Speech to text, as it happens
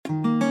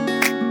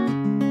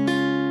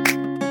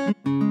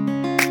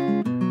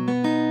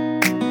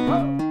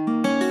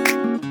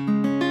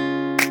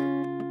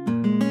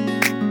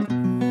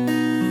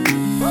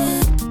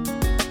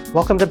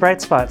Welcome to Bright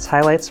Spots,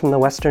 highlights from the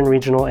Western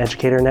Regional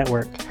Educator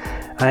Network.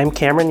 I'm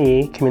Cameron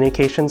Yee,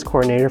 Communications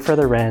Coordinator for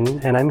the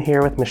WREN, and I'm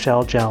here with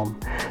Michelle Hjelm,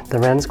 the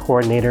WREN's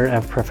Coordinator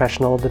of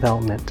Professional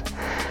Development.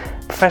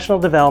 Professional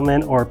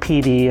development, or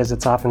PD as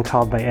it's often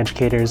called by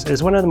educators,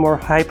 is one of the more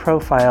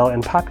high-profile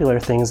and popular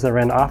things the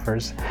WREN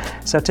offers.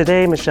 So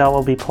today, Michelle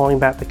will be pulling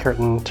back the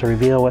curtain to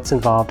reveal what's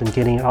involved in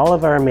getting all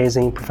of our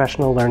amazing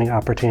professional learning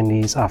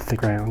opportunities off the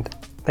ground.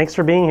 Thanks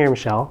for being here,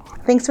 Michelle.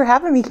 Thanks for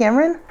having me,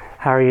 Cameron.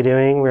 How are you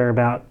doing? We're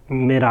about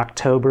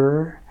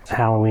mid-October.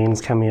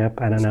 Halloween's coming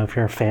up. I don't know if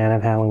you're a fan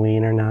of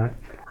Halloween or not.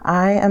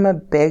 I am a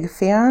big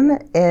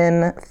fan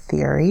in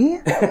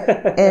theory.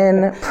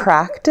 In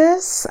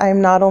practice,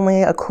 I'm not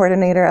only a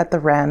coordinator at the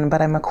WREN,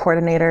 but I'm a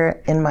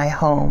coordinator in my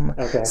home.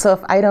 Okay. So if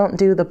I don't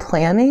do the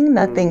planning,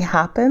 nothing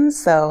happens.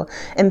 So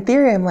in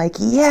theory, I'm like,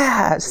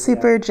 yeah,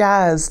 super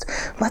jazzed.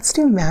 Let's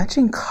do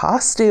matching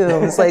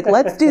costumes. Like,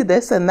 let's do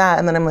this and that.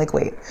 And then I'm like,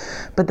 wait,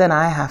 but then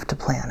I have to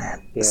plan it.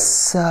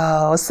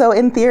 Yeah. So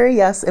in theory,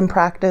 yes. In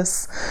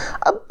practice,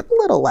 a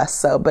little less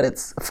so,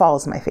 but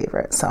fall's my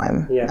favorite. So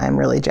I'm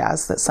really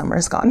jazzed that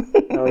summer's gone.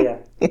 Oh, yeah.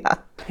 Yeah.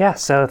 Yeah,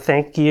 so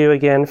thank you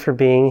again for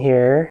being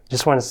here.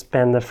 Just want to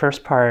spend the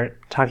first part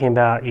talking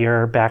about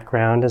your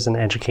background as an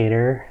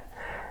educator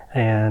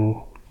and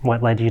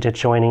what led you to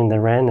joining the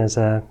WREN as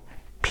a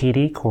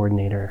PD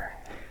coordinator.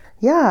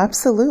 Yeah,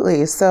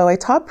 absolutely. So I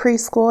taught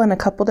preschool in a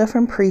couple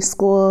different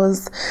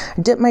preschools,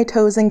 dipped my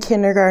toes in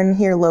kindergarten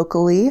here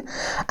locally,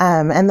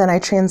 and then I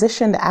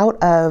transitioned out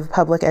of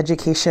public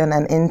education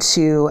and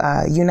into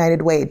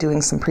United Way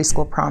doing some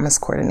preschool promise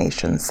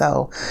coordination.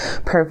 So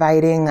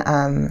providing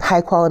high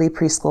quality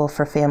preschool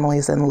for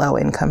families in low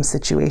income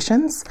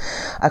situations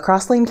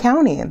across Lane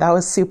County. That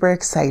was super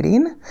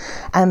exciting.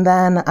 And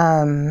then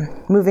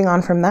moving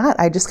on from that,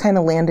 I just kind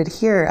of landed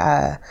here.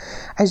 I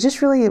was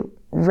just really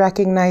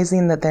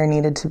recognizing that there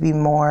needed to be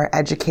more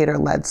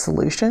educator-led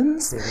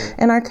solutions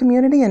in our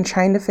community and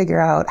trying to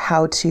figure out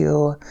how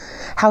to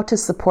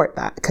support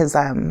that. Because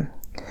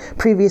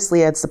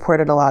previously I'd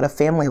supported a lot of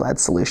family-led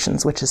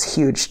solutions, which is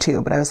huge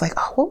too. But I was like,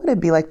 oh, what would it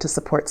be like to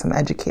support some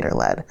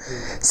educator-led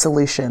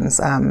solutions?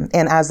 And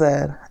as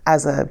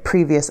a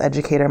previous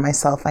educator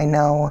myself, I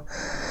know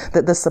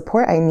that the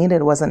support I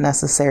needed wasn't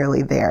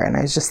necessarily there. And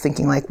I was just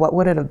thinking, like, what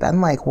would it have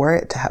been like were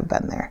it to have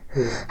been there?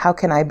 How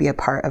can I be a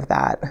part of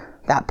that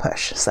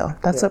push? So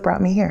that's what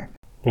brought me here.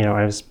 You know,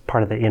 I was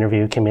part of the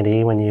interview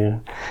committee when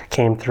you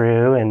came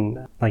through,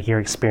 and like your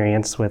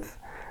experience with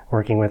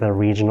working with a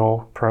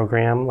regional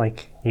program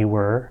like you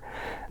were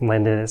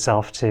lended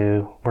itself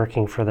to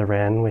working for the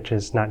WREN, which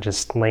is not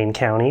just Lane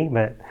County,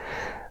 but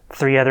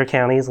 3 other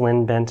counties,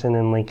 Lynn, Benton,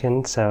 and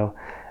Lincoln. So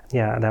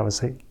yeah, that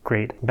was a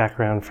great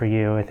background for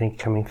you, I think,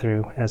 coming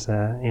through as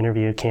an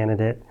interview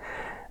candidate.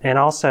 And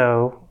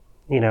also,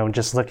 you know,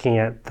 just looking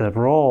at the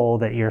role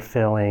that you're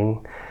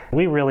filling,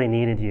 we really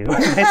needed you.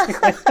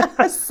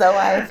 So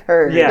I've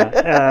heard.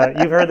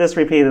 Yeah, you've heard this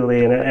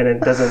repeatedly, and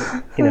it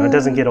doesn't, it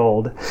doesn't get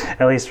old.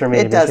 At least for me,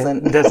 it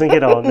doesn't. It doesn't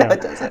get old. No, no.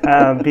 It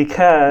doesn't.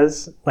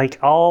 Because like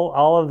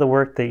all of the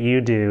work that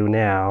you do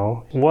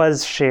now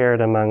was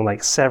shared among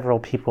like several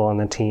people on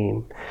the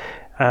team,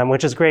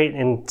 which is great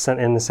in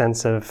the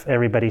sense of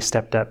everybody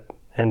stepped up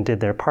and did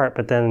their part.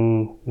 But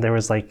then there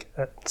was like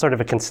sort of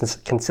a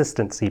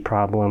consistency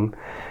problem.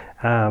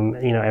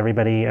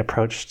 Everybody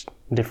approached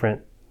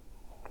different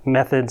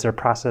methods or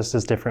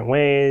processes different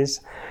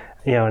ways,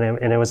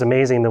 and it was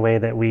amazing the way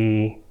that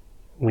we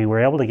were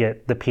able to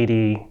get the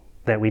PD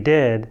that we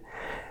did.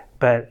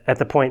 But at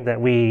the point that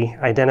we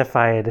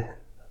identified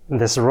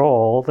this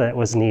role that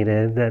was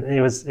needed, that it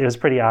was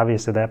pretty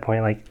obvious at that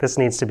point, like this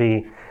needs to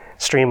be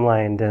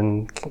streamlined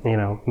and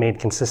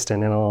made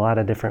consistent in a lot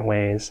of different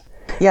ways.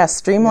 Yeah,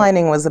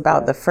 streamlining was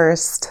about the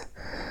first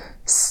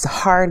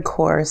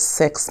hardcore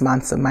 6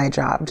 months of my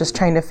job, just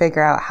trying to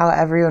figure out how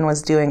everyone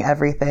was doing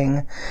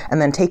everything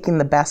and then taking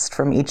the best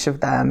from each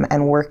of them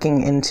and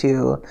working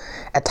into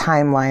a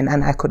timeline,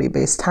 an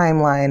equity-based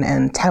timeline,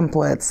 and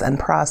templates and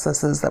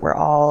processes that were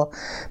all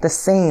the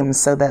same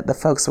so that the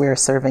folks we were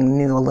serving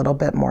knew a little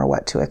bit more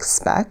what to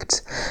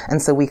expect.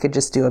 And so we could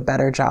just do a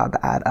better job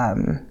at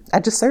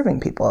just serving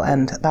people.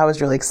 And that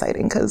was really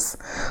exciting because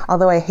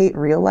although I hate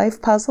real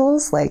life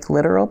puzzles, like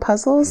literal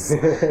puzzles,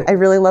 I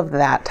really loved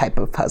that type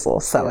of puzzle.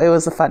 So it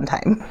was a fun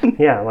time.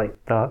 Yeah, like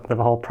the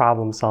whole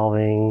problem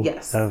solving.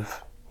 Yes. And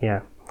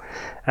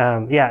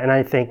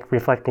I think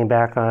reflecting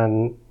back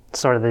on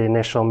sort of the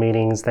initial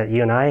meetings that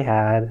you and I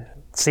had,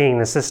 seeing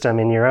the system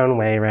in your own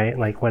way, right?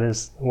 Like what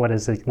is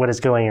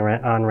going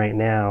on right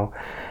now?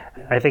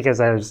 I think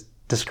as I was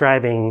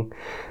describing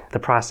the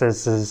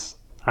processes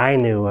I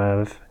knew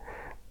of,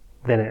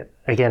 then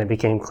it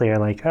became clear,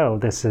 like, oh,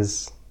 this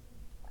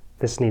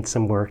needs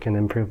some work and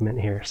improvement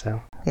here.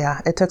 So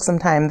yeah, it took some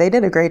time. They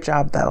did a great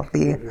job, though.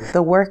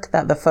 The work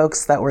that the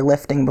folks that were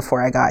lifting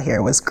before I got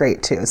here was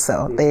great too.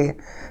 So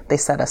they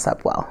set us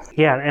up well.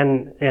 Yeah,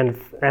 and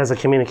as a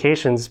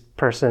communications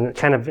person,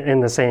 kind of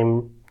in the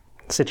same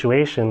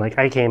situation, like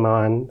I came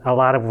on, a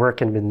lot of work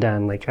had been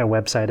done, like a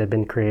website had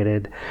been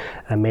created,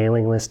 a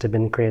mailing list had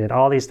been created,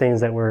 all these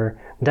things that were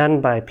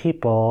done by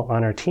people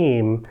on our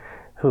team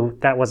who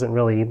that wasn't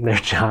really their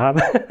job.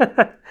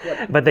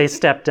 But they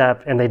stepped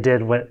up and they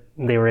did what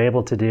they were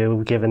able to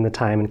do given the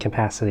time and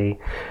capacity.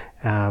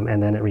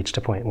 And then it reached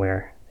a point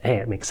where, hey,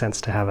 it makes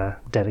sense to have a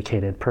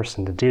dedicated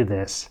person to do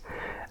this.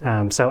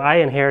 So I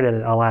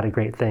inherited a lot of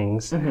great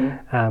things,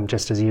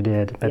 just as you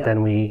did. But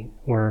then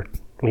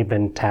we've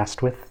been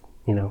tasked with,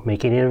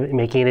 making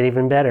it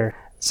even better.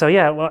 So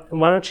yeah,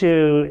 why don't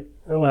you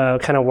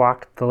kind of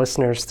walk the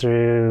listeners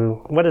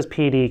through, what does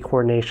PD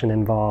coordination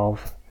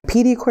involve?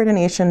 PD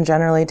coordination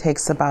generally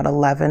takes about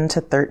 11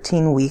 to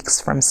 13 weeks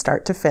from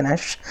start to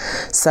finish.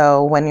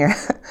 So when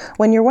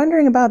you're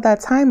wondering about that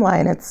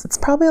timeline, it's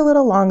probably a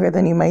little longer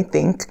than you might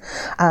think.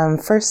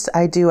 First,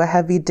 I do a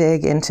heavy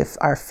dig into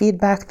our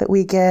feedback that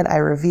we get. I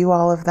review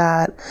all of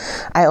that.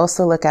 I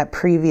also look at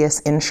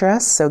previous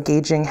interests, so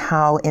gauging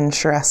how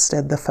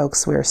interested the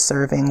folks we're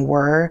serving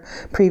were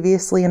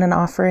previously in an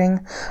offering,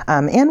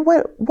 and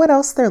what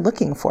else they're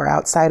looking for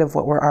outside of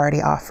what we're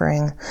already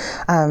offering.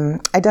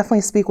 I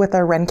definitely speak with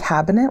our WREN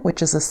cabinet,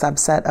 which is a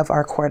subset of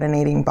our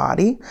coordinating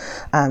body,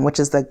 which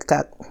is the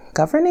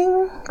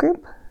governing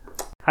group.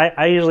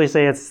 I usually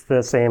say it's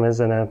the same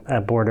as in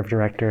a board of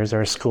directors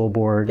or a school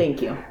board.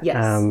 Thank you.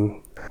 Yes.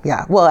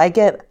 Yeah. Well, I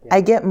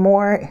get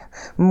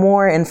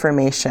more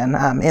information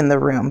in the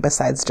room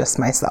besides just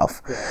myself.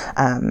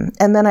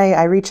 And then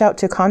I reach out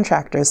to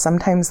contractors.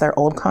 Sometimes they're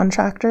old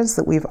contractors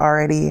that we've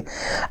already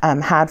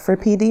had for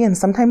PD, and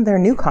sometimes they're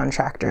new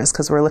contractors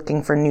because we're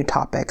looking for new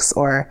topics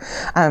or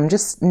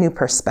just new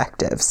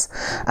perspectives.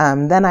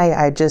 Then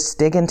I just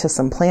dig into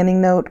some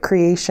planning note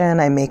creation.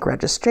 I make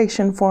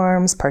registration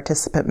forms,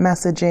 participant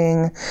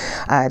messaging,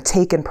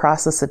 take and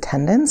process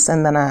attendance,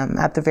 and then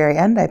at the very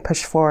end, I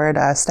push forward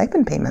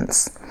stipend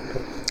payments.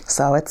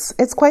 So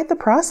it's quite the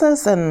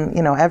process, and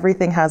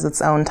everything has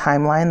its own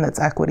timeline that's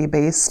equity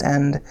based,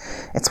 and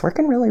it's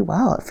working really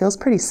well. It feels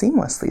pretty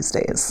seamless these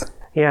days.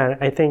 Yeah,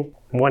 I think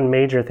one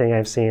major thing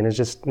I've seen is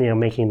just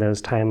making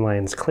those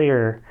timelines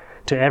clear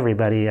to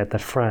everybody at the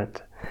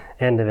front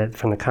end of it,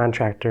 from the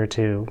contractor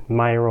to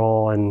my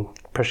role and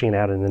pushing it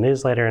out in the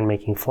newsletter and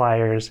making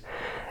flyers.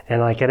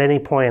 And like at any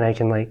point I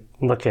can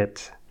look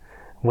at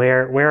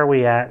where are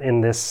we at in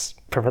this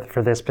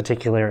for this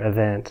particular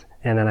event,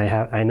 and then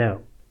I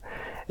know.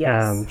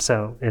 Yes.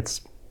 So it's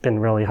been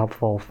really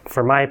helpful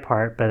for my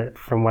part, but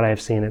from what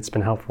I've seen, it's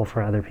been helpful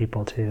for other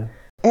people too.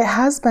 It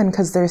has been,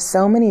 because there's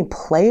so many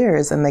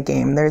players in the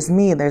game. There's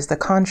me, there's the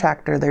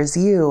contractor, there's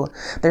you,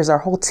 there's our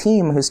whole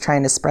team who's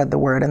trying to spread the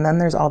word, and then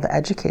there's all the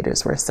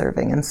educators we're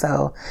serving. And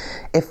so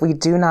if we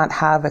do not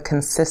have a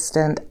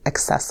consistent,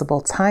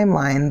 accessible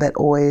timeline that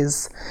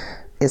always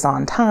is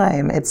on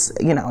time,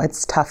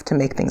 it's tough to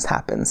make things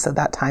happen. So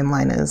that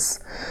timeline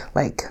is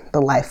like the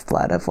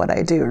lifeblood of what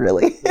I do,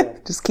 really. Yeah.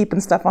 Just keeping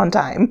stuff on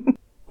time.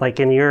 Like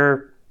in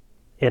your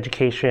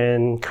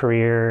education,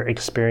 career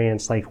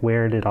experience,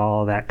 where did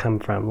all that come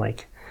from?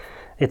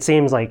 It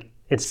seems like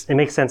it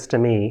makes sense to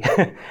me,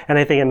 and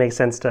I think it makes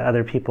sense to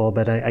other people,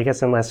 but I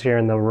guess unless you're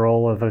in the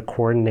role of a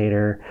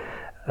coordinator,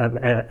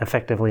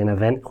 effectively an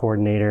event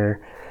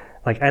coordinator,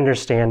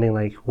 understanding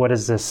what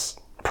does this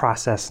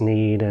process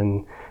need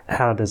and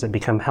how does it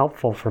become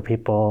helpful for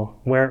people?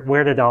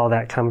 Where did all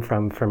that come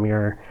from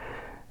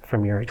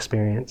your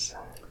experience?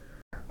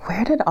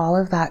 Where did all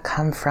of that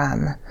come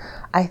from?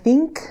 I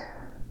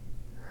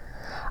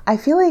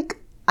feel like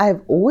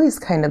I've always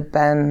kind of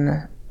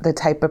been the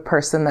type of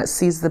person that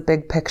sees the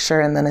big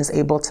picture and then is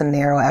able to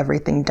narrow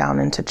everything down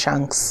into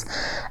chunks,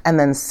 and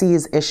then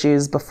sees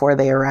issues before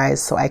they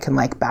arise so I can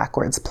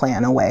backwards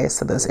plan away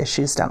so those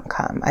issues don't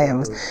come.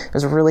 It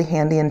was really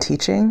handy in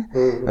teaching.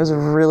 It was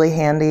really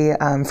handy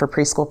for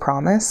preschool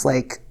promise.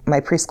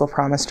 My preschool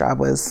promise job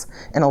was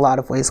in a lot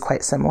of ways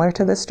quite similar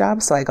to this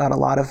job, so I got a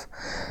lot of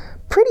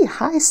pretty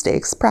high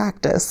stakes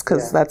practice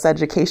because that's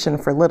education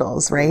for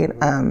littles, right?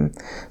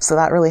 So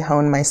that really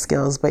honed my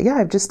skills. But yeah,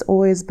 I've just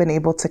always been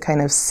able to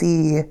kind of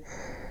see,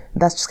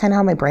 that's just kind of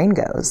how my brain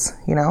goes,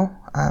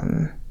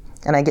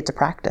 and I get to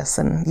practice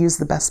and use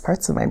the best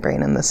parts of my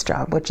brain in this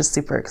job, which is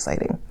super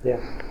exciting. Yeah.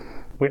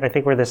 I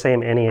think we're the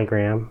same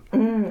Enneagram.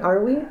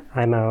 Are we?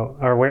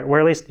 We're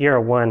at least, you're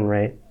a 1,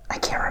 right? I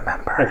can't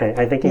remember. Okay,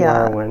 I think you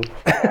are a 1.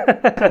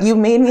 You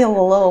made me a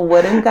little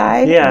wooden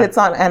guy. Yeah. That's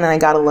on, and I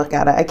got to look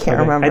at it. I can't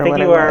remember what it was. I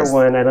think you are a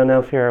 1. I don't know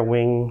if you're a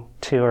wing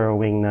 2 or a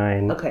wing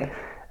 9. Okay.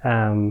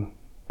 And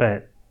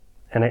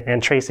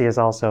Tracy is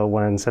also a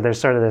 1. So there's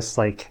sort of this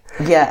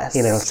yes,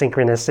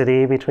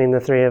 synchronicity between the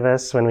three of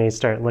us when we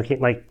start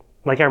looking like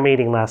our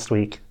meeting last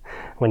week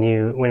when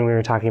we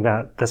were talking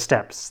about the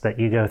steps that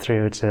you go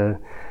through to,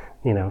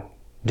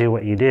 do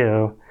what you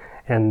do.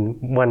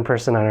 And one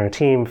person on our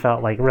team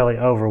felt really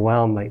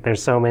overwhelmed,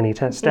 there's so many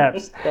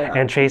steps. Yeah.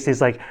 And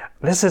Tracy's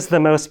this is the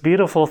most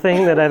beautiful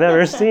thing that I've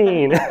ever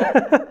seen.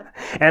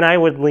 And I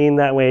would lean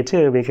that way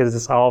too, because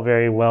it's all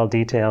very well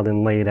detailed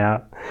and laid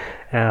out.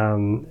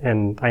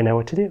 And I know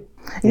what to do.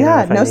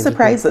 Yeah, no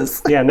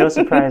surprises. Yeah, no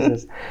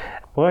surprises.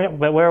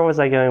 But where was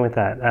I going with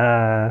that?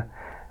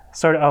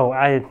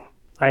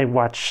 I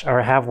watch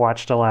or have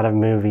watched a lot of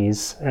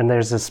movies, and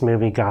there's this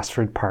movie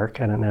Gosford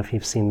Park. I don't know if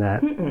you've seen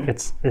that. Mm-mm.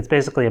 It's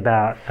basically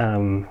about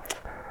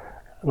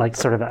like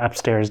sort of an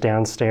upstairs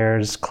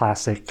downstairs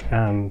classic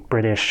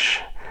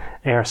British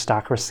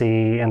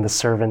aristocracy and the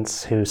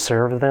servants who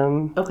serve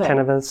them kind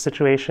of a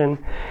situation.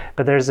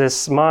 But there's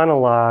this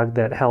monologue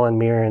that Helen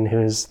Mirren,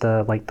 who's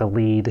the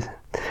lead,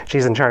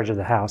 she's in charge of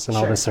the house and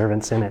all the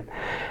servants in it.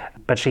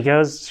 But she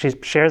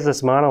shares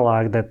this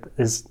monologue that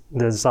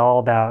is all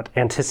about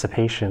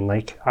anticipation.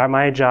 Like,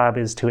 my job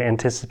is to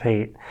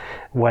anticipate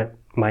what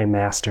my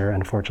master,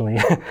 unfortunately,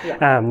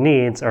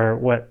 needs,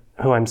 or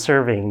who I'm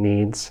serving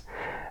needs.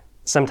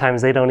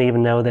 Sometimes they don't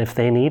even know if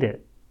they need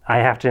it. I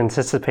have to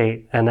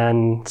anticipate an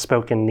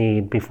unspoken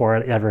need before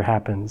it ever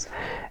happens.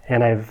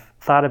 And I've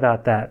thought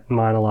about that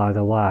monologue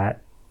a lot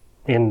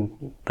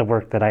in the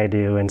work that I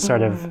do, and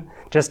sort of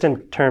just in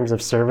terms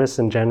of service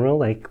in general.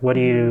 Like, what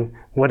do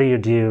you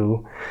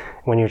do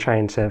when you're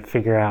trying to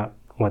figure out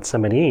what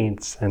somebody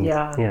needs, and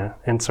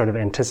and sort of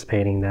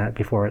anticipating that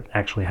before it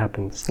actually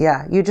happens.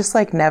 Yeah, you just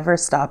like never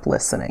stop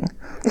listening.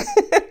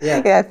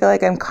 Yeah, I feel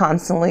like I'm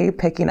constantly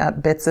picking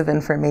up bits of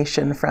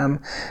information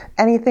from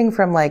anything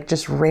from like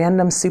just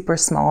random super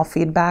small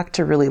feedback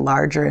to really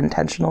larger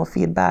intentional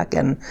feedback,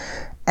 and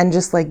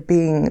just like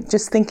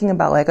thinking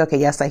about like, okay,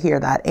 yes, I hear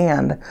that,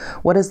 and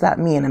what does that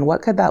mean, and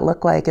what could that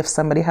look like if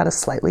somebody had a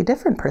slightly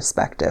different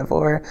perspective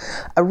or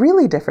a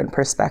really different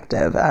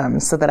perspective,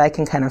 so that I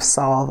can kind of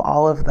solve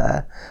all of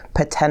the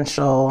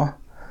potential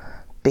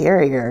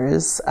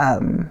barriers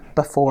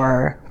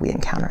before we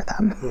encounter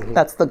them. Mm-hmm.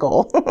 That's the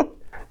goal.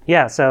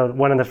 Yeah, so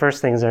one of the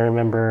first things I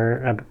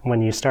remember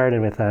when you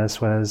started with us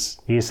was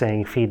you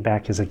saying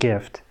feedback is a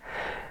gift,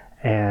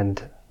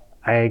 and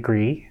I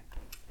agree.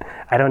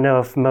 I don't know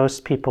if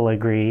most people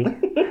agree,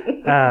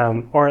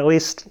 or at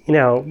least,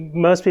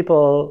 most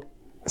people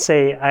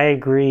say, I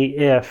agree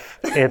if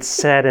it's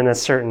said in a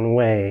certain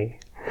way.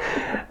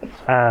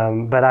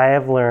 But I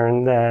have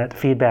learned that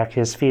feedback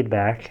is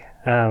feedback.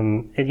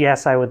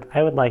 Yes, I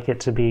would like it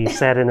to be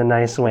said in a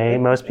nice way.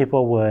 Most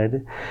people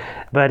would.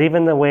 But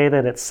even the way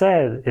that it's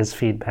said is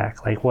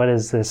feedback. Like, what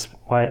is this?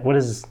 What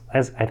is,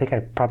 I think I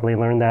probably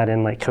learned that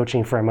in like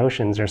coaching for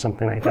emotions or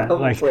something like that.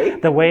 Like,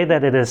 the way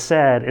that it is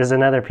said is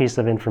another piece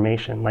of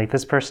information. Like,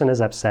 this person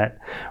is upset,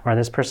 or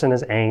this person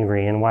is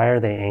angry, and why are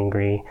they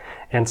angry?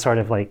 And sort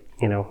of like,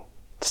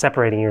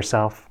 separating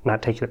yourself,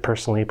 not taking it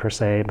personally per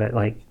se, but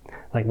like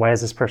why is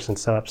this person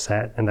so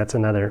upset? And that's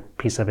another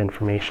piece of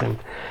information.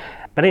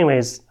 But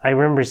anyways, I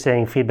remember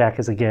saying feedback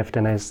is a gift,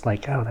 and I was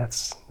like, oh,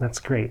 that's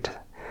great.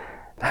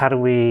 How do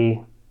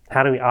we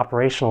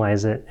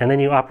operationalize it? And then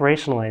you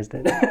operationalized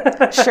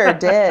it. Sure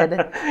did.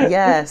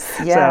 Yes.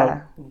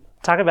 Yeah. So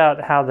talk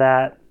about how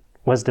that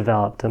was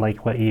developed, and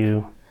like what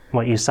you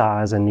saw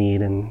as a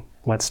need and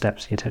what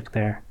steps you took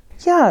there.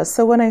 Yeah,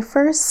 so when I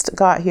first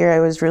got here, I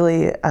was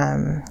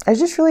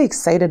just really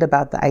excited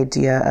about the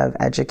idea of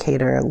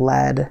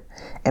educator-led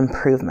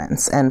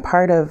improvements. And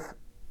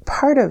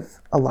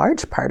a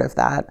large part of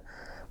that,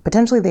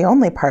 potentially the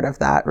only part of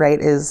that, right,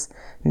 is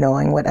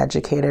knowing what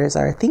educators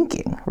are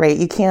thinking, right?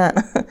 You can't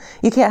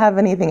have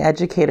anything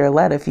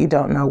educator-led if you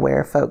don't know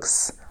where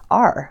folks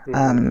are.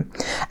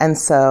 And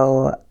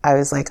so I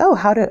was like, oh,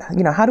 how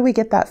do we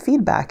get that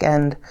feedback?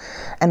 And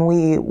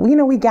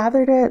we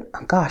gathered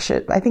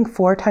it, I think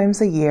 4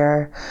 times a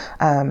year,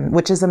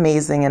 which is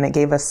amazing. And it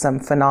gave us some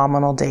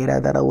phenomenal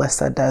data that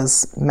Alyssa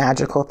does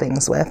magical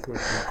things with.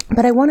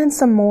 But I wanted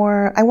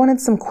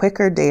some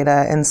quicker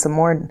data and some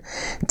more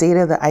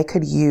data that I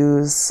could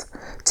use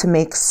to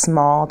make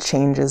small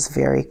changes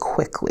very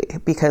quickly,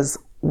 because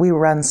we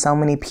run so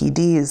many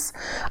PDs.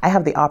 I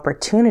have the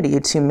opportunity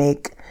to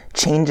make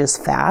changes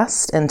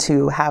fast and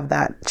to have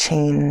that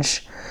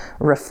change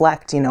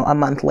reflect, a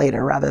month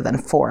later rather than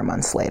 4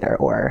 months later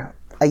or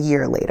a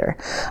year later.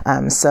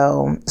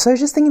 So I was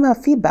just thinking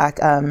about feedback,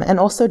 and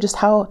also just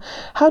how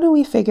do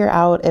we figure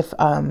out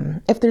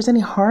if there's any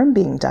harm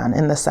being done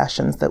in the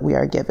sessions that we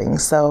are giving.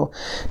 So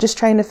just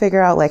trying to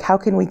figure out like how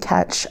can we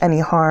catch any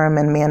harm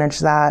and manage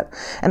that,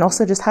 and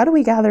also just how do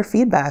we gather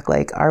feedback?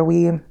 Like, are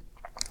we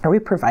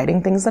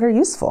providing things that are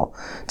useful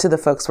to the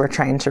folks we're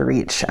trying to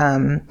reach?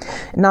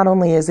 Not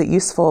only is it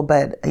useful,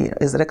 but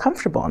is it a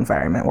comfortable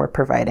environment we're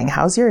providing?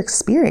 How's your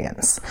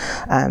experience?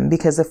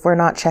 Because if we're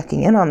not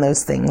checking in on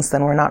those things,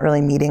 then we're not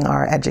really meeting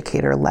our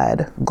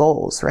educator-led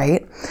goals,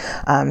 right?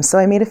 So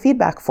I made a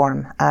feedback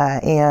form,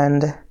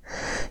 and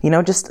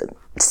just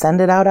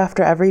send it out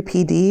after every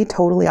PD,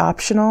 totally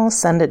optional.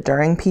 Send it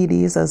during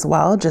PDs as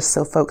well, just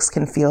so folks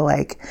can feel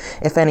like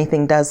if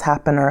anything does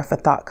happen or if a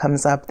thought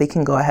comes up, they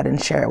can go ahead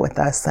and share it with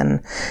us,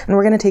 and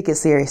we're going to take it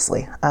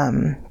seriously.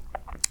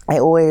 I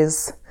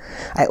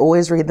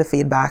always read the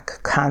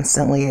feedback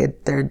constantly.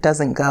 There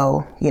doesn't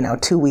go,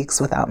 2 weeks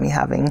without me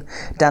having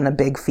done a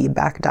big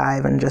feedback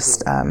dive and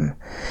just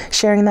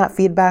sharing that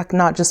feedback,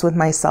 not just with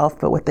myself,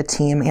 but with the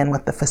team and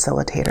with the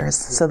facilitators,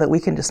 so that we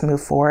can just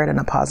move forward in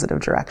a positive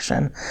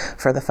direction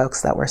for the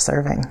folks that we're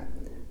serving.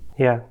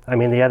 Yeah, I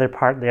mean, the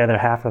other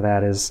half of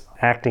that is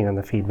acting on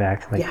the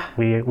feedback. Like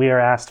we are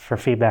asked for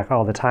feedback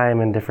all the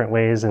time in different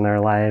ways in our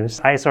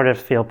lives. I sort of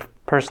feel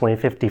personally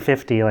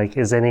 50-50, like,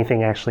 is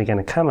anything actually going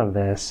to come of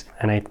this?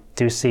 And I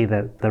do see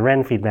that the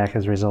WREN feedback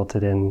has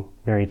resulted in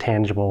very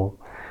tangible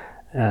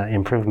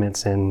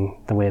improvements in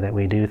the way that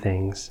we do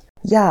things.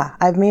 Yeah,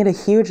 I've made a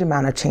huge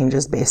amount of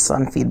changes based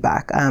on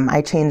feedback.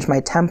 I changed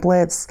my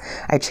templates.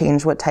 I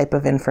changed what type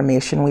of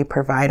information we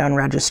provide on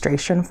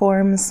registration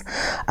forms.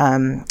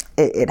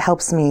 It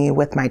helps me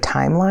with my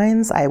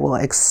timelines. I will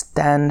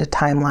extend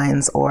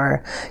timelines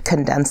or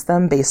condense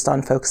them based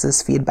on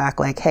folks' feedback,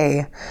 like,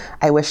 hey,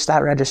 I wish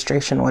that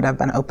registration would have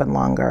been open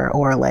longer,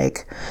 or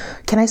like,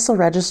 can I still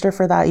register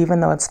for that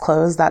even though it's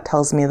closed? That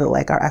tells me that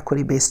like our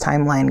equity-based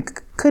timeline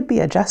could be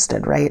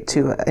adjusted, right,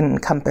 to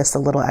encompass a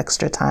little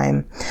extra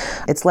time.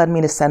 It's led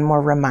me to send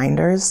more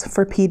reminders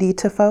for PD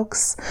to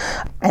folks.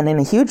 And in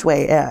a huge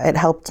way, it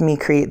helped me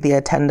create the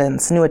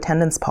new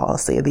attendance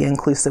policy, the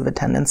inclusive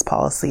attendance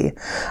policy,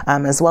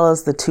 as well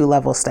as the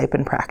 2-level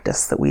stipend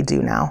practice that we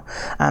do now.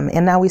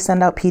 And now we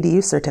send out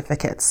PDU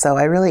certificates. So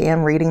I really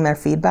am reading their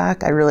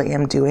feedback. I really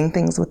am doing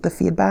things with the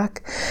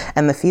feedback.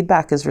 And the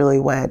feedback is really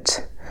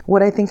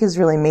what I think has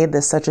really made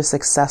this such a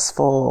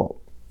successful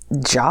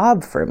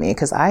job for me,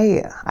 because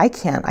I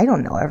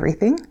don't know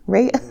everything,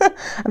 right?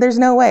 There's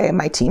no way.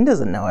 My team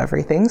doesn't know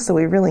everything. So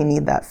we really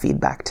need that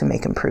feedback to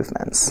make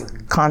improvements,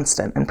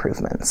 constant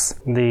improvements.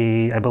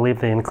 I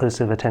believe the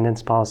inclusive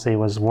attendance policy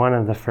was one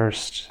of the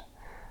first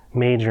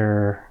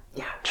major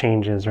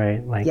changes,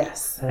 right? Like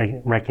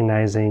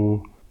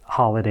recognizing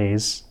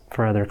holidays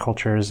for other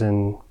cultures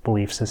and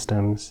belief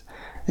systems.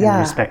 And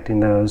respecting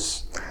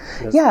those.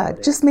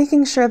 Just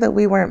making sure that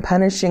we weren't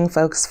punishing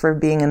folks for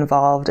being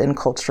involved in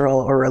cultural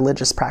or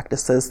religious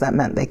practices that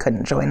meant they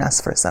couldn't join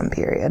us for some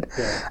period,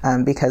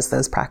 because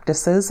those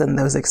practices and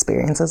those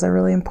experiences are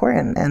really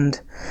important, and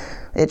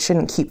it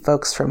shouldn't keep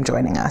folks from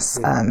joining us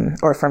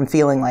or from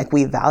feeling like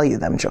we value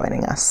them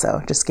joining us.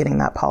 So just getting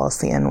that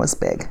policy in was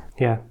big.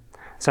 Yeah.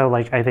 So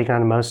like I think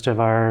on most of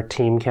our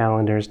team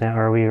calendars now,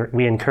 or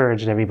we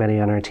encouraged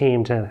everybody on our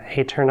team to,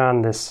 hey, turn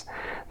on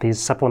these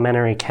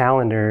supplementary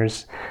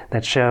calendars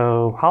that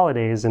show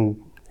holidays in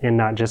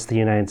not just the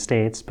United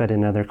States, but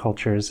in other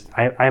cultures.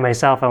 I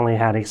myself only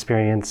had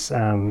experience,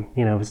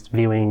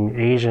 viewing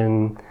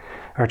Asian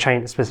or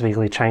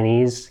specifically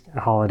Chinese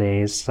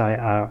holidays. So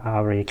I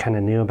already kind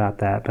of knew about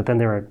that. But then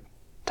there were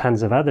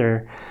tons of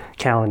other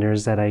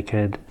calendars that I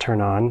could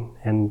turn on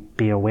and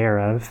be aware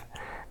of.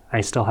 I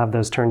still have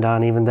those turned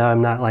on, even though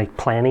I'm not like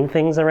planning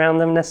things around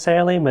them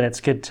necessarily, but it's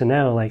good to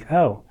know, like,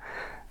 oh,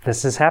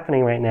 this is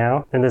happening right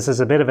now. And this is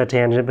a bit of a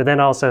tangent, but then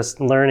also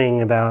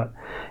learning about,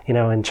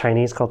 in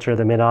Chinese culture,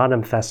 the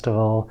Mid-Autumn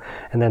Festival,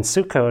 and then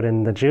Sukkot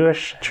in the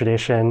Jewish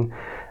tradition,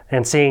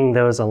 and seeing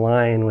those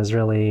align was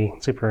really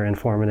super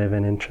informative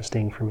and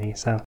interesting for me.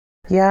 So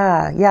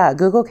Yeah.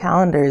 Google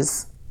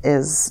Calendars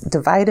is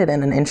divided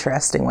in an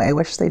interesting way. I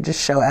wish they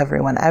just show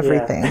everyone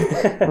everything,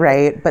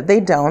 right? But they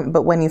don't.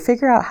 But when you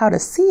figure out how to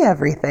see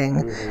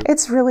everything,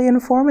 it's really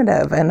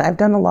informative. And I've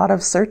done a lot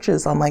of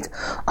searches on like,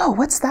 oh,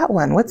 what's that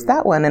one? What's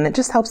that one? And it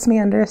just helps me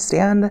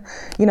understand,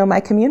 my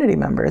community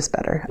members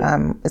better.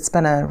 It's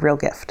been a real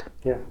gift.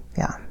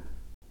 Yeah.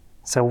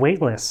 So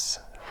waitlists.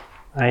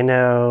 I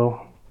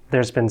know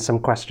there's been some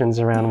questions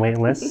around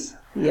waitlists.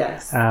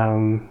 Yes.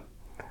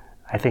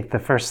 I think the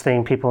first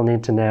thing people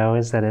need to know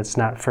is that it's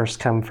not first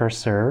come, first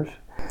serve.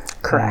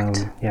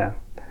 Correct.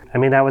 I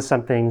mean, that was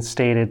something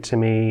stated to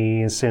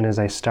me as soon as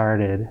I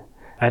started.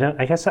 I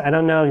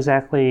don't know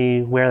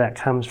exactly where that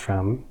comes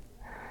from,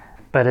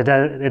 but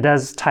it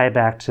does tie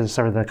back to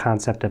sort of the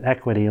concept of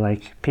equity.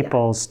 Like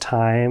people's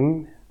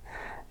time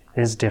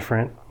is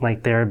different.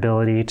 Like their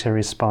ability to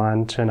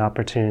respond to an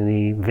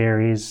opportunity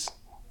varies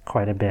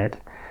quite a bit.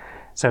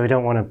 So we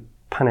don't want to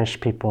punish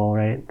people,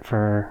 right,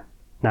 for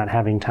not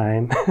having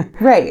time,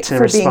 right? to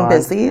for respond.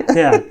 Being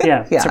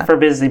busy, So for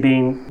busy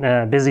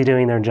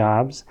doing their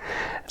jobs.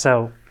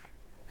 So,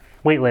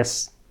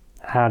 waitlists.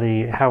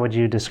 How would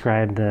you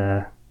describe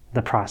the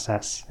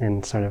process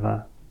in sort of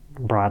a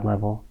broad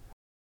level?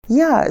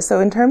 Yeah,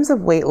 so in terms of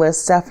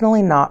waitlists,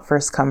 definitely not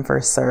first come,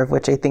 first serve,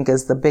 which I think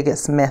is the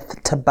biggest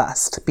myth to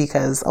bust,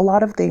 because a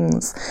lot of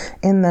things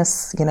in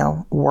this,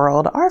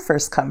 world are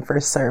first come,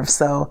 first serve.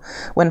 So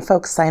when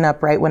folks sign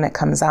up right when it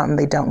comes out and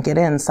they don't get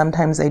in,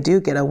 sometimes they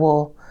do get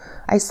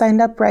I signed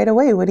up right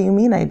away. What do you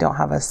mean I don't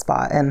have a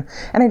spot? And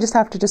I just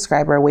have to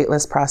describe our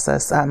waitlist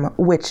process,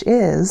 which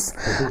is,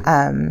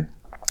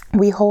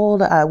 we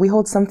hold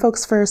some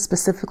folks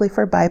specifically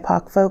for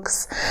BIPOC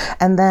folks,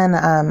 and then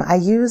I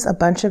use a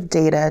bunch of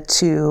data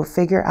to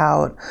figure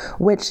out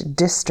which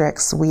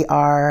districts we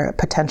are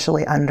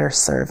potentially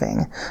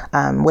underserving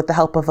with the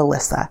help of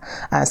Alyssa.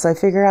 So I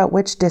figure out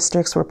which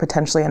districts we're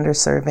potentially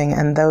underserving,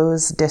 and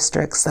those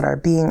districts that are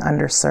being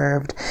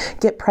underserved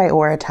get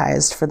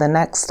prioritized for the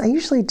next, I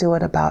usually do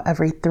it about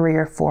every 3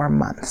 or 4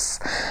 months.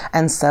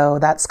 And so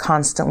that's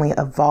constantly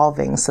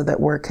evolving so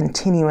that we're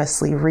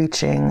continuously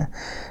reaching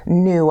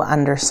new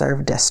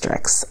underserved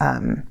districts,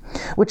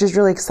 which is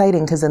really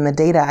exciting because in the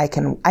data I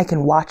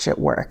can watch it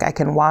work. I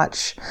can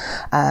watch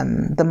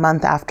the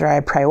month after I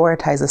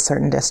prioritize a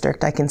certain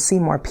district, I can see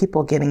more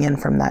people getting in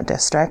from that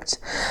district.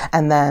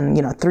 And then,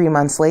 3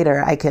 months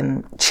later, I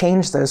can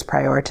change those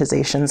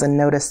prioritizations and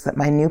notice that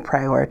my new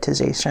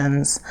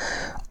prioritizations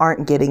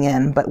aren't getting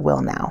in, but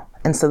will now.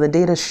 And so the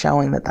data is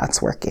showing that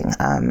that's working.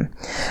 And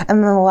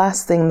then the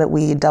last thing that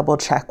we double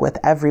check with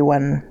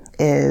everyone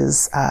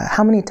is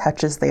how many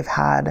touches they've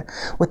had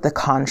with the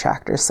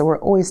contractors. So we're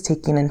always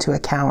taking into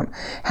account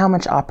how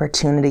much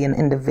opportunity an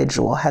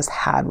individual has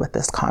had with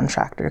this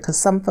contractor, because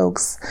some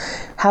folks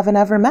haven't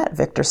ever met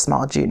Victor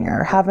Small Jr.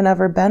 or haven't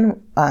ever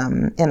been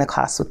in a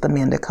class with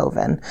Amanda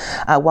Coven,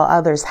 while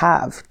others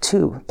have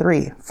 2,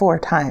 3, 4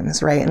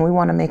 times, right? And we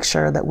want to make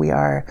sure that we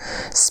are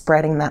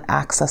spreading that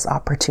access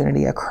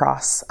opportunity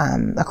across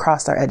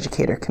our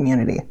educator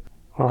community.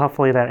 Well,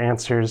 hopefully that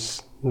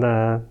answers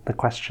the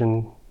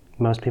question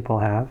most people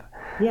have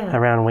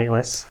around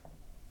waitlists.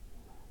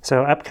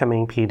 So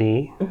upcoming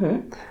PD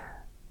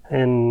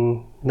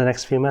in the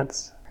next few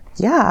months.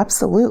 Yeah,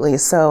 absolutely.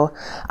 So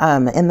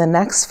in the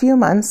next few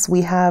months,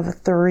 we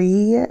have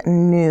 3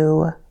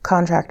 new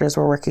contractors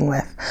we're working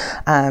with.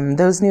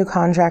 Those new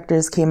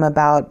contractors came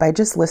about by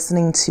just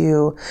listening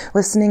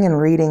and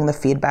reading the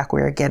feedback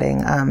we were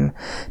getting,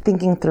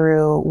 thinking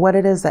through what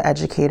it is that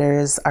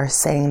educators are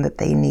saying that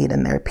they need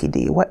in their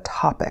PD. What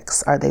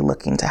topics are they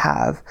looking to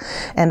have?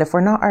 And if we're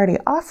not already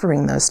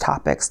offering those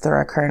topics through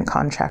our current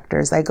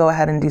contractors, I go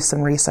ahead and do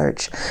some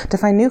research to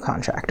find new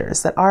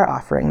contractors that are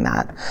offering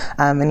that.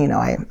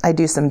 I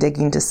do some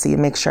digging to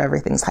make sure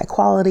everything's high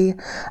quality.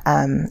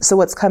 So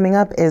what's coming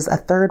up is a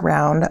 3rd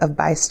round of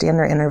bystander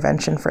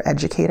intervention for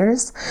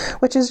educators,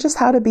 which is just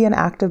how to be an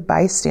active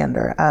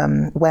bystander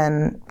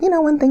when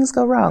things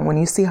go wrong, when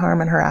you see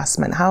harm and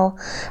harassment. How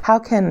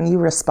can you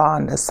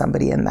respond as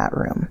somebody in that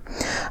room?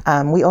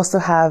 We also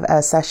have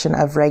a session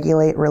of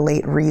Regulate,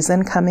 Relate,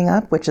 Reason coming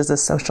up, which is a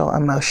social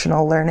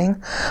emotional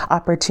learning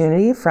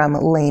opportunity from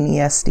Lane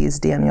ESD's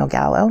Daniel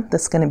Gallo.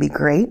 That's going to be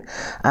great.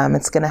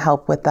 It's going to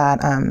help with that,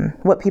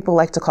 what people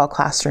like to call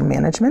classroom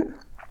management.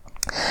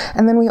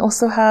 And then we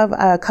also have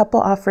a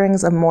couple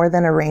offerings of More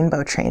Than a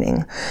Rainbow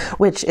training,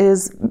 which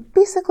is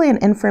basically an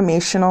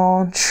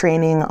informational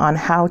training on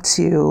how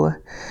to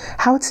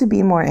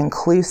be more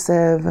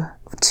inclusive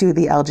to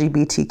the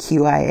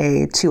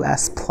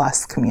LGBTQIA2S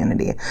plus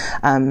community,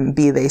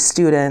 be they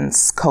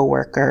students,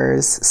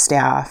 coworkers,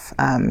 staff,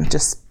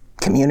 just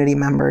community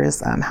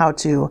members, how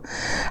to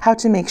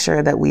make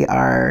sure that we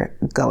are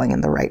going in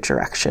the right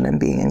direction and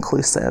being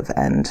inclusive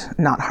and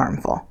not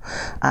harmful.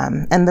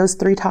 And those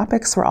 3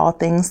 topics were all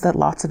things that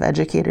lots of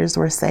educators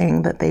were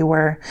saying that they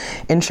were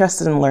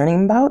interested in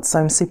learning about. So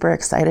I'm super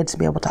excited to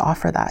be able to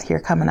offer that here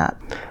coming up.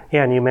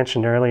 Yeah, and you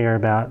mentioned earlier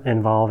about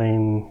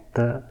involving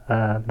the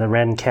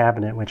WREN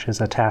cabinet, which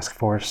is a task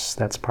force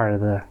that's part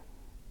of the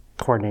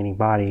coordinating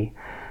body.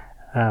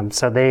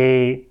 So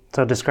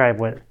describe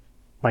what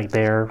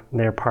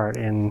their part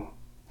in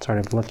sort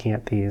of looking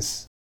at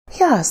these.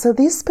 Yeah, so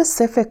these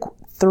specific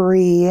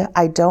 3,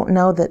 I don't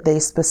know that they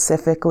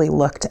specifically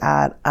looked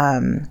at,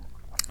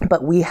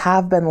 but we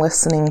have been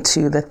listening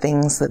to the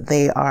things that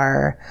they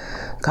are,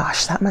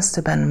 that must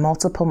have been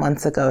multiple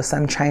months ago, so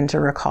I'm trying to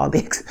recall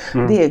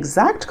the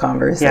exact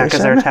conversation. Yeah,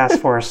 because their task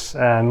force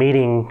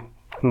meeting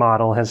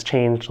model has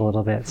changed a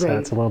little bit, so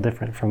It's a little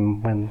different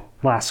from when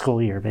last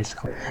school year,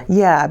 basically.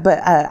 Yeah, but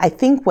I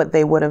think what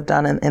they would have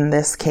done in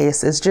this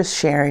case is just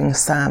sharing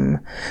some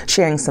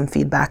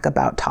feedback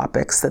about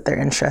topics that they're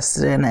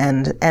interested in,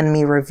 and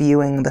me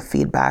reviewing the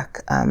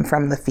feedback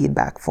from the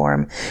feedback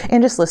form,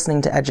 and just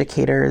listening to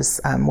educators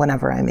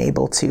whenever I'm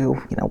able to,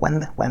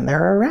 when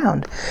they're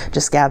around,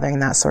 just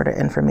gathering that sort of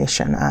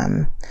information.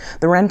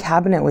 The WREN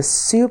cabinet was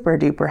super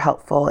duper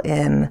helpful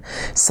in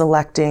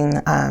selecting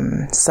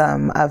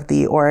some of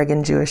the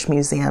Oregon Jewish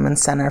Museum and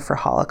Center for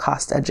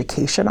Holocaust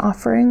Education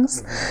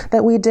offerings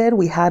that we did.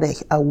 We had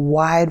a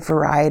wide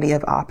variety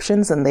of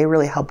options, and they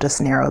really helped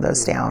us narrow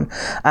those down.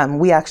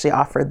 We actually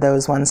offered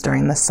those ones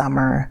during the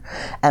summer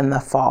and the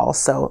fall,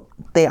 so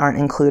they aren't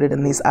included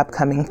in these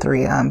upcoming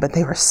 3, but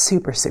they were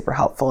super, super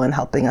helpful in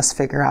helping us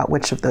figure out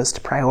which of those to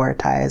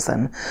prioritize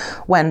and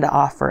when to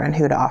offer and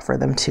who to offer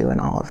them to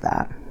and all of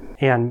that.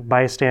 And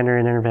bystander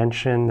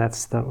intervention,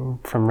 that's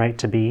from Right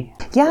to Be?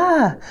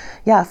 Yeah,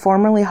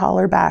 formerly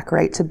Holler Back.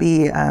 Right to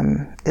Be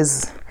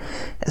is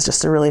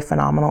just a really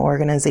phenomenal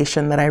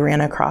organization that I ran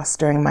across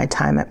during my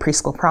time at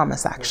Preschool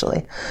Promise,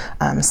 actually.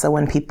 So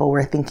when people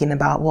were thinking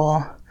about,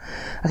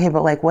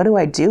 but what do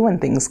I do when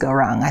things go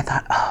wrong? I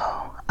thought,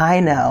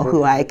 I know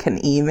who I can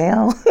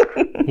email.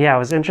 Yeah, it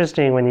was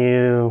interesting when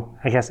you,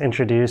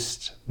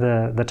 introduced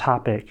the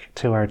topic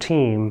to our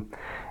team,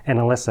 and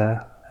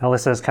Alyssa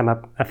has come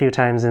up a few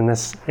times in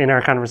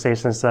our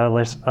conversations. So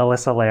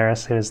Alyssa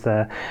Laris, who's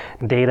the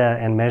data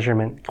and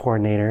measurement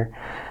coordinator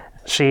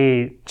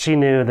She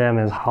knew them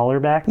as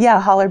Hollerback?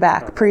 Yeah,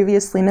 Hollerback,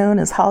 previously known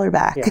as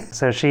Hollerback. Yeah.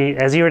 So she,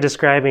 as you were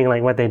describing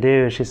like what they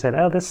do, she said,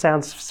 oh, this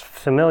sounds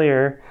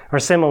familiar or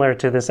similar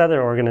to this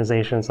other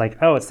organization. It's like,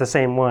 oh, it's the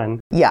same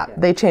one. Yeah,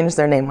 they changed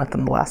their name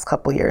within the last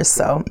couple years.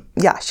 So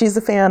yeah, she's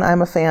a fan,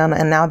 I'm a fan.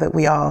 And now that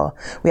we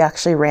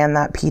actually ran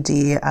that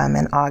PD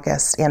in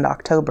August and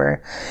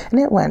October, and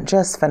it went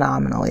just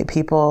phenomenally.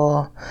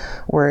 People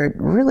were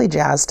really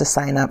jazzed to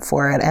sign up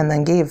for it and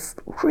then gave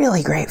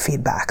really great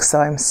feedback. So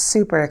I'm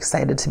super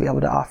excited to be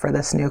able to offer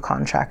this new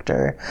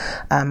contractor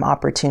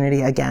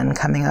opportunity again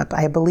coming up,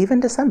 I believe, in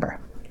December.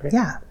 Great.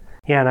 Yeah.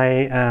 Yeah,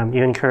 and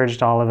you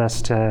encouraged all of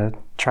us to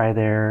try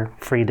their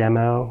free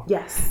demo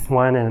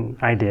one, and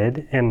I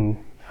did, and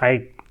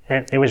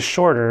it was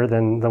shorter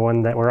than the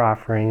one that we're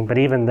offering, but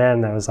even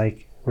then that was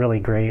like really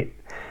great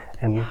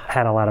and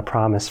had a lot of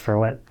promise for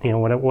what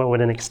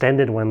would an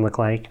extended one look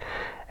like.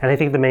 And I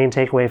think the main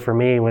takeaway for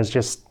me was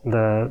just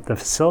the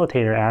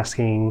facilitator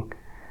asking,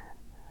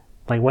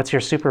 like, what's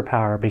your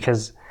superpower?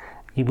 Because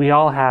we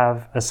all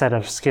have a set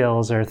of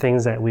skills or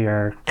things that we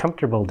are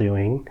comfortable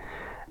doing.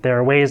 There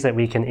are ways that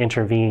we can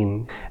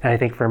intervene. And I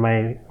think for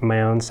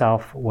my own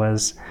self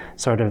was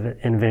sort of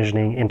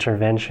envisioning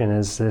intervention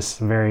as this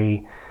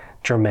very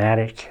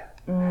dramatic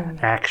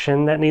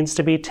action that needs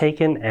to be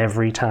taken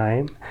every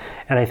time.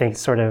 And I think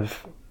sort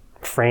of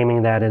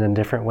framing that in a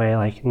different way,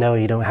 like, no,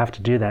 you don't have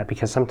to do that,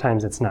 because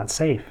sometimes it's not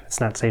safe.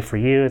 It's not safe for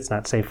you. It's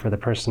not safe for the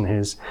person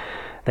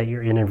that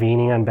you're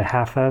intervening on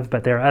behalf of,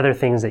 but there are other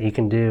things that you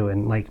can do.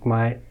 And like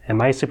my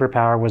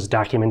superpower was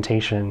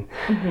documentation.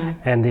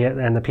 And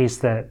the piece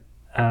that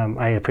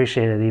I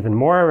appreciated even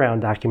more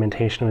around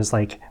documentation was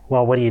like,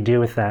 well, what do you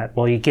do with that?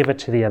 Well, you give it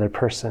to the other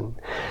person,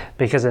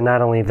 because it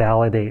not only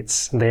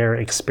validates their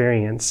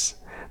experience,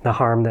 the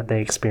harm that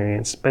they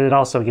experience, but it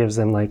also gives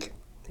them like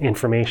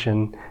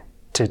information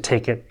to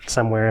take it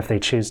somewhere if they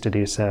choose to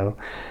do so.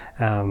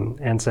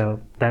 And so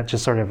that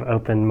just sort of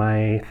opened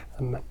my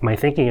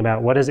thinking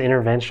about what does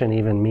intervention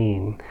even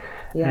mean,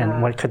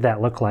 and what could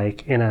that look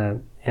like in a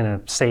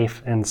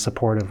safe and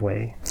supportive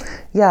way.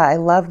 Yeah, I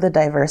love the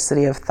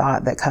diversity of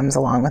thought that comes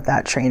along with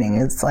that training.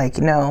 It's like,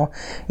 no,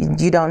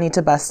 you don't need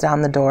to bust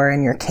down the door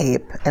in your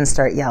cape and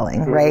start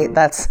yelling, right?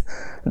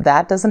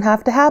 That doesn't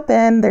have to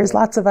happen. There's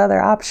lots of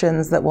other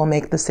options that will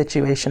make the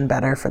situation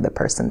better for the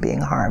person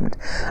being harmed.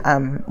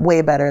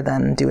 Way better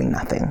than doing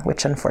nothing,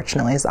 which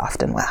unfortunately is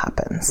often what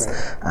happens.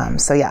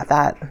 Right. So yeah,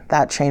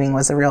 that training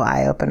was a real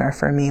eye-opener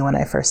for me when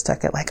I first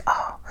took it. Like,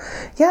 oh,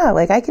 yeah,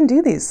 like I can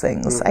do these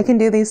things. I can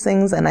do these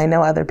things, and I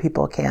know other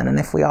people can. And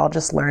if we all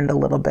just learned a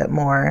little bit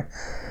more,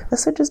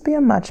 this would just be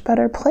a much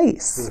better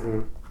place.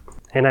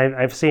 And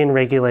I've seen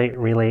Regulate,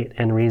 Relate,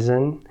 and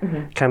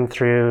Reason come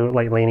through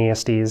like Laney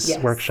SD's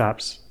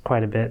workshops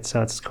quite a bit.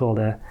 So it's cool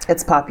to...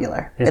 It's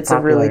popular. It's a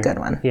really good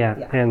one.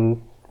 Yeah,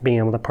 and being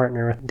able to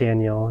partner with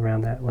Daniel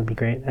around that would be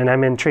great. And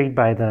I'm intrigued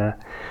by the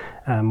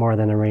More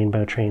Than a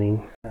Rainbow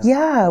training.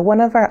 Yeah,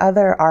 one of our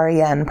other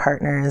REN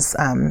partners,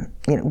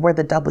 we're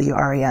the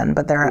WREN,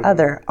 but there are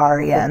other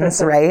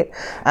RENs, right?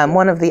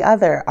 One of the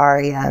other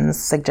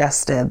RENs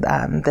suggested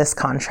this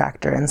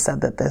contractor and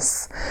said that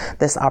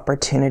this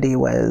opportunity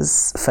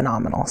was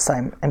phenomenal.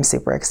 So I'm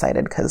super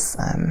excited because,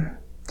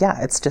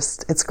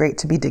 it's great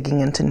to be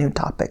digging into new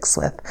topics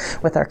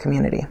with our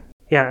community.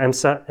 Yeah,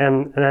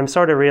 and I'm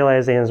sort of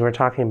realizing as we're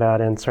talking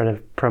about and sort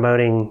of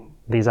promoting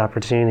these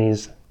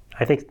opportunities,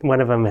 I think one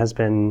of them has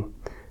been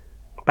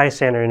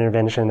bystander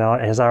intervention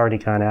has already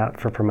gone out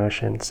for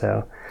promotion,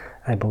 so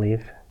I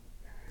believe.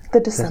 The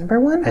December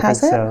one?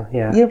 Has it? So,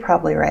 yeah. You're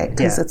probably right,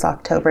 because it's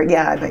October.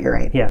 Yeah, I bet you're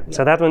right. Yeah,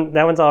 so that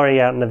one's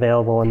already out and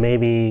available and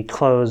maybe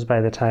closed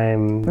by the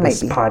time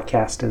this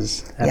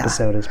podcast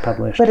episode is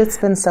published. But it's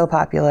been so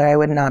popular, I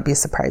would not be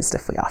surprised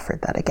if we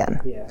offered that again.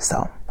 Yeah.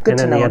 So, good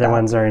to know. And then the other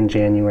ones are in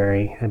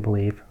January, I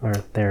believe, or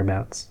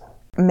thereabouts.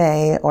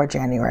 May or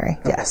January.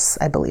 Okay. Yes,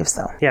 I believe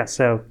so. Yeah,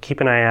 so keep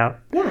an eye out.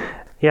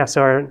 Yeah,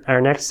 so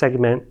our next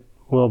segment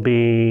will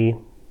be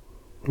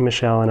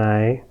Michelle and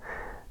I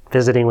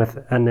visiting with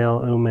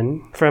Anil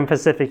Uman from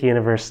Pacific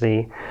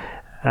University,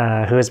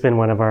 who has been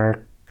one of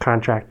our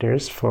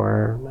contractors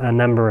for a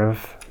number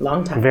of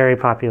very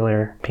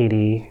popular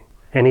PD.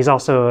 And he's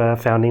also a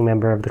founding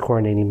member of the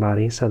coordinating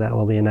body, so that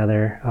will be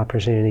another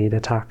opportunity to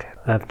talk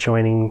of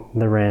joining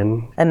the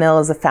WREN.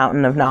 Anil is a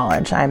fountain of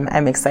knowledge.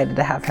 I'm excited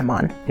to have him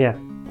on. Yeah,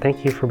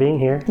 thank you for being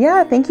here.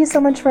 Yeah, thank you so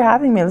much for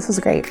having me. This was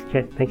great.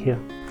 Okay, thank you.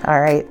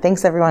 All right,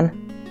 thanks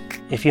everyone.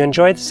 If you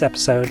enjoyed this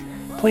episode,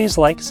 please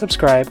like,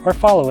 subscribe, or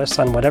follow us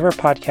on whatever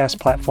podcast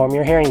platform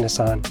you're hearing this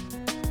on.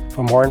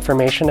 For more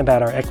information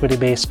about our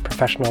equity-based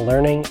professional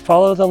learning,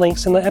 follow the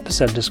links in the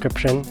episode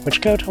description,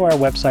 which go to our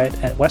website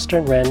at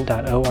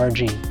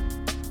westernwren.org.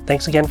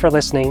 Thanks again for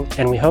listening,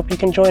 and we hope you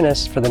can join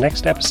us for the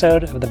next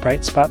episode of the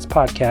Bright Spots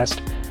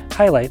podcast,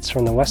 Highlights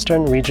from the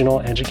Western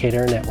Regional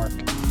Educator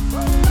Network.